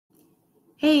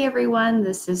Hey everyone,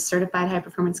 this is Certified High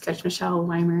Performance Coach Michelle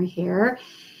Weimer here.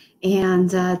 And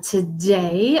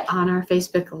today on our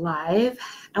Facebook Live,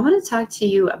 I want to talk to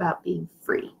you about being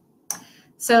free.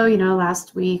 So,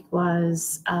 last week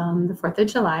was the 4th of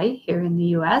July here in the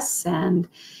US, and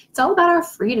it's all about our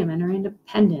freedom and our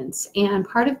independence. And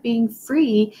part of being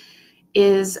free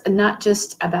is not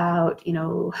just about,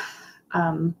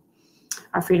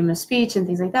 our freedom of speech and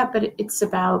things like that, but it's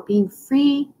about being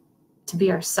free to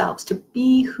be ourselves, to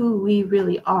be who we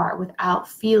really are without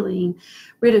feeling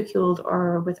ridiculed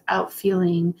or without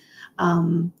feeling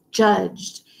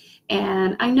judged.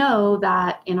 And I know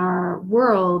that in our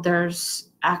world, there's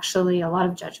actually a lot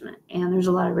of judgment and there's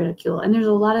a lot of ridicule and there's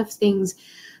a lot of things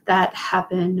that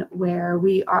happen where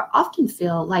we often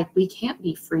feel like we can't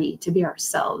be free to be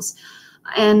ourselves.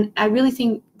 And I really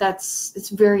think it's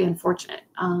very unfortunate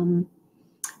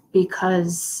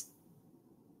because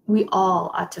we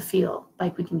all ought to feel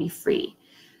like we can be free.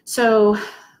 So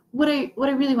what I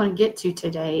really want to get to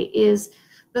today is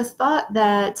the thought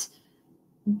that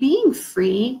being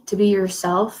free to be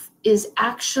yourself is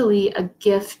actually a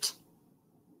gift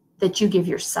that you give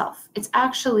yourself. It's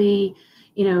actually,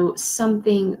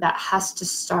 something that has to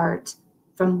start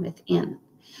from within.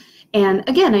 And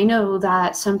again, I know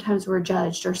that sometimes we're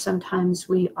judged or sometimes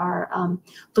we are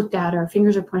looked at or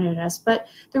fingers are pointed at us. But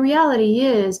the reality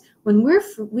is when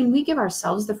we give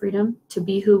ourselves the freedom to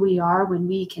be who we are, when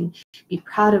we can be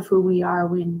proud of who we are,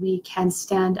 when we can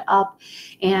stand up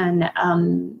and,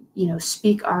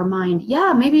 speak our mind,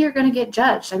 yeah, maybe you're going to get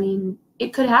judged. I mean,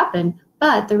 it could happen.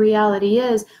 But the reality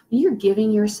is when you're giving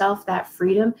yourself that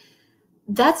freedom,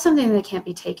 that's something that can't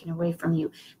be taken away from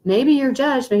you. Maybe you're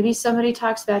judged, maybe somebody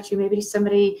talks about you, maybe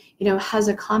somebody, has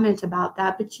a comment about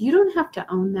that, but you don't have to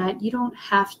own that. You don't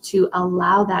have to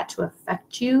allow that to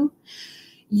affect you.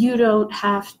 You don't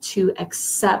have to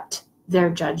accept their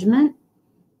judgment.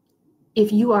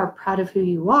 If you are proud of who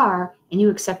you are and you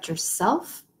accept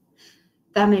yourself,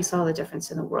 that makes all the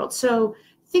difference in the world. So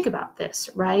think about this,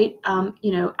 right?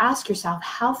 Ask yourself,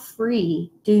 how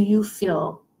free do you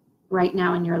feel right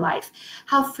now in your life?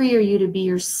 How free are you to be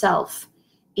yourself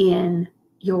in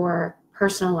your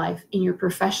personal life, in your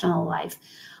professional life?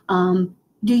 Do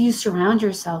you surround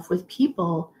yourself with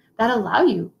people that allow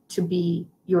you to be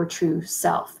your true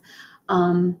self?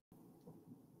 And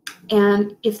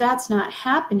if that's not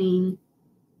happening,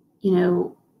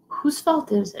 whose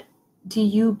fault is it? Do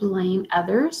you blame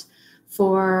others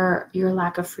for your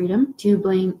lack of freedom? Do you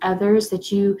blame others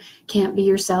that you can't be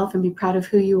yourself and be proud of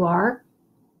who you are?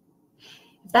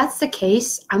 If that's the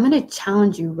case, I'm going to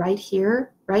challenge you right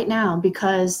here, right now,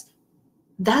 because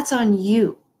that's on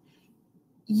you.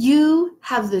 You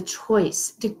have the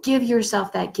choice to give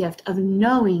yourself that gift of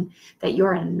knowing that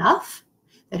you're enough,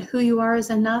 that who you are is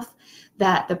enough,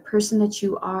 that the person that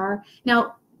you are.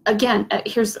 Now, again,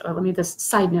 let me this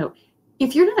side note.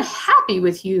 If you're not happy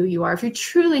with who you are, if you're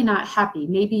truly not happy,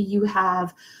 maybe you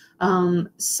have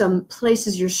some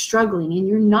places you're struggling and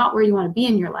you're not where you want to be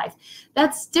in your life.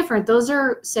 That's different. Those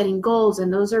are setting goals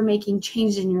and those are making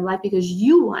changes in your life because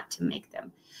you want to make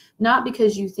them, not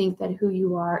because you think that who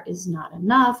you are is not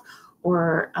enough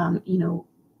or,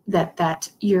 that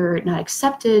you're not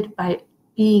accepted by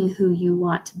being who you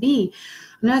want to be.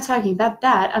 I'm not talking about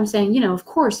that. I'm saying, of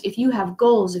course, if you have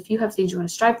goals, if you have things you want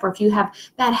to strive for, if you have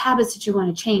bad habits that you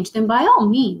want to change, then by all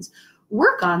means,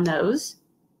 work on those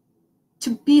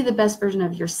to be the best version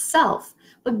of yourself,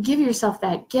 but give yourself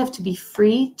that gift to be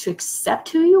free to accept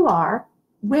who you are,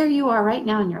 where you are right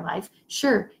now in your life.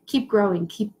 Sure, keep growing,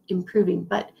 keep improving,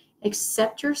 but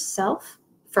accept yourself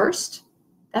first.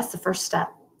 That's the first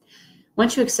step.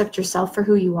 Once you accept yourself for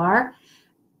who you are,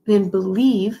 then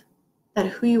believe that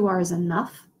who you are is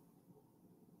enough.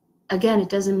 Again, it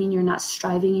doesn't mean you're not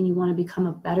striving and you want to become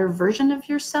a better version of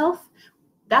yourself.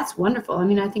 That's wonderful. I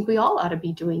mean, I think we all ought to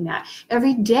be doing that.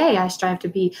 Every day I strive to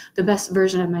be the best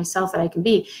version of myself that I can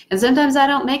be. And sometimes I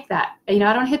don't make that. I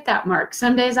don't hit that mark.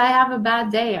 Some days I have a bad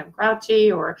day. I'm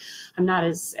grouchy or I'm not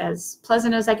as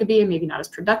pleasant as I could be and maybe not as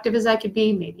productive as I could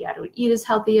be. Maybe I don't eat as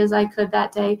healthy as I could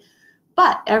that day.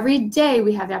 But every day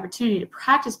we have the opportunity to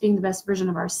practice being the best version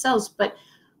of ourselves. But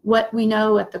what we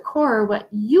know at the core, what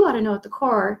you ought to know at the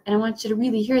core, and I want you to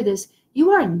really hear this,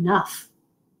 you are enough.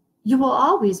 You will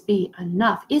always be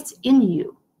enough. It's in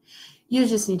you. You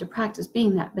just need to practice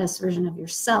being that best version of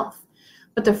yourself.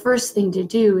 But the first thing to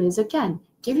do is, again,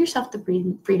 give yourself the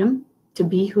freedom to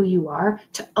be who you are,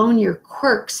 to own your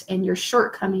quirks and your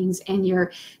shortcomings and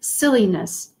your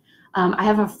silliness. I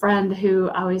have a friend who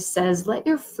always says, let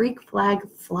your freak flag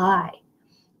fly.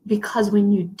 Because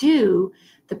when you do,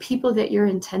 the people that you're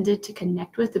intended to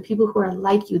connect with, the people who are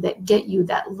like you, that get you,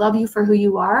 that love you for who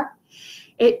you are,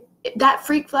 That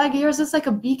freak flag of yours is like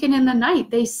a beacon in the night.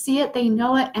 They see it, they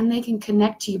know it, and they can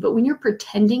connect to you. But when you're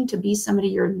pretending to be somebody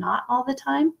you're not all the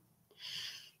time,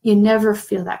 you never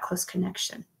feel that close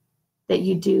connection that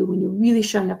you do when you're really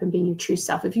showing up and being your true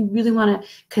self. If you really want to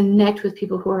connect with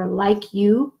people who are like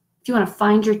you, if you want to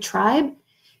find your tribe,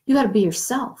 you got to be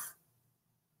yourself.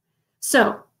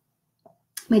 So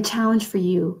my challenge for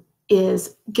you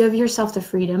is give yourself the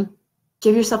freedom,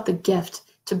 give yourself the gift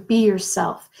to be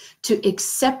yourself, to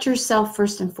accept yourself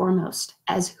first and foremost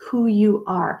as who you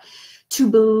are, to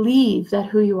believe that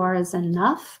who you are is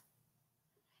enough,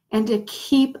 and to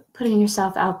keep putting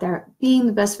yourself out there, being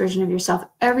the best version of yourself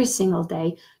every single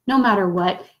day, no matter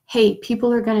what. Hey,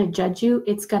 people are going to judge you.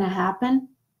 It's going to happen.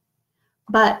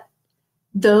 But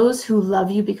those who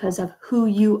love you because of who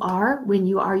you are, when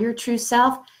you are your true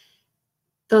self,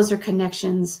 those are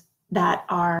connections that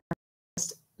are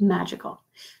just magical.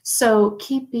 So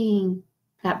keep being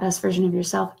that best version of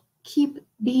yourself. Keep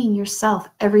being yourself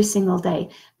every single day.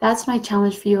 That's my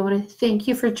challenge for you. I want to thank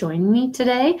you for joining me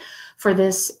today for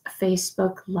this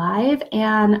Facebook Live.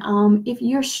 And if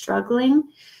you're struggling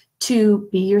to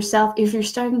be yourself, if you're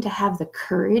starting to have the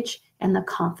courage and the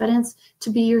confidence to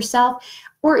be yourself,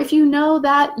 or if you know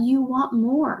that you want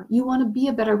more, you want to be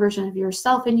a better version of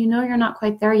yourself, and you know you're not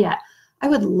quite there yet, I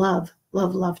would love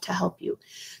to help you.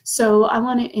 So I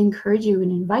want to encourage you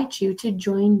and invite you to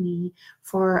join me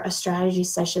for a strategy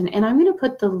session. And I'm going to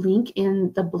put the link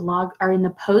in the blog or in the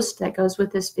post that goes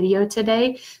with this video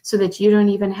today so that you don't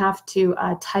even have to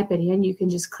type it in. You can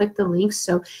just click the link.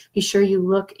 So be sure you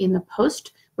look in the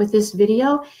post with this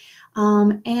video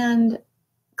and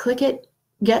click it,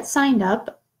 get signed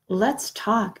up. Let's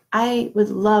talk. I would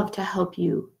love to help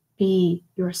you be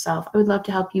yourself. I would love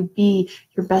to help you be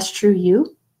your best true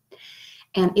you.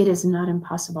 And it is not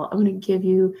impossible. I'm going to give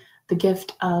you the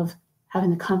gift of having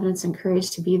the confidence and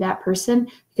courage to be that person,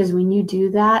 because when you do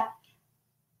that,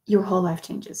 your whole life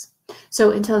changes.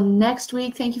 So until next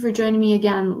week, thank you for joining me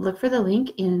again. Look for the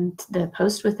link in the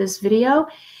post with this video.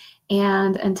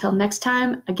 And until next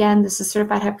time, again, this is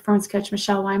Certified High Performance Coach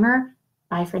Michelle Weimer.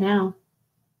 Bye for now.